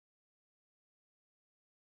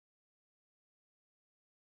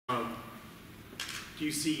do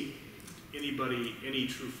you see anybody, any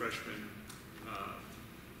true freshman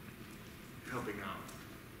helping out?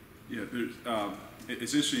 Yeah, there's,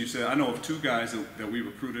 it's interesting you said, I know of two guys that we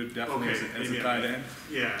recruited definitely as a tight end.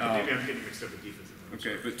 Yeah, maybe I'm getting mixed up with defensive.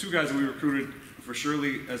 Okay, but two guys that we recruited for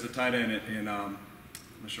surely as a tight end, and I'm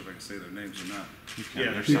not sure if I can say their names or not.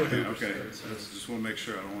 Yeah, they're so good. Okay, just want to make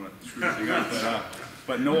sure I don't want to screw anything up.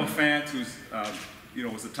 But Noah Fant, who's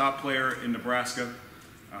was the top player in Nebraska,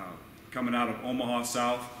 coming out of Omaha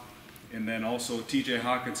South, and then also T.J.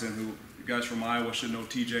 Hawkinson, who you guys from Iowa should know.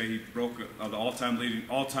 T.J. He broke the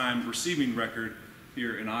all-time receiving record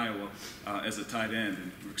here in Iowa as a tight end,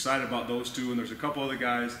 and we're excited about those two. And there's a couple other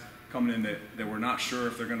guys coming in that we're not sure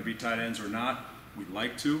if they're going to be tight ends or not. We'd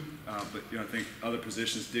like to, but I think other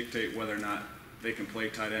positions dictate whether or not they can play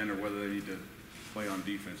tight end or whether they need to play on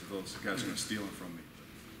defense. If those guys are going to steal it from me.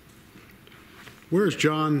 Where is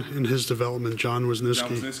John in his development, John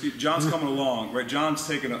Wisniewski? John's coming along, right? John's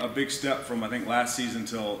taken a big step from, I think, last season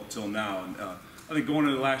till now. And I think going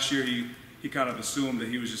into last year, he kind of assumed that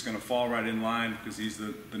he was just going to fall right in line because he's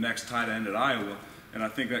the next tight end at Iowa. And I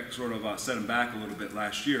think that sort of set him back a little bit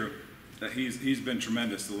last year. That he's been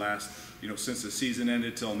tremendous the last, since the season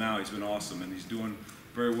ended till now. He's been awesome, and he's doing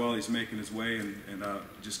very well. He's making his way and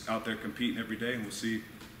just out there competing every day, and we'll see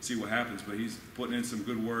what happens. But he's putting in some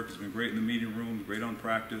good work. He's been great in the meeting room, great on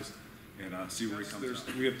practice, and see where he comes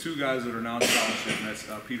out. We have two guys that are now on scholarship, and that's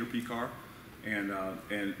Peter Picard and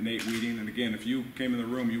Nate Weeding. And again, if you came in the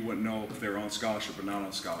room, you wouldn't know if they're on scholarship or not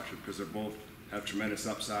on scholarship because they're both have tremendous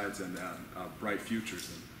upsides and bright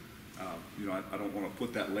futures. And I don't want to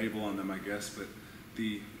put that label on them, I guess, but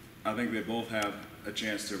I think they both have a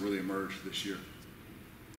chance to really emerge this year.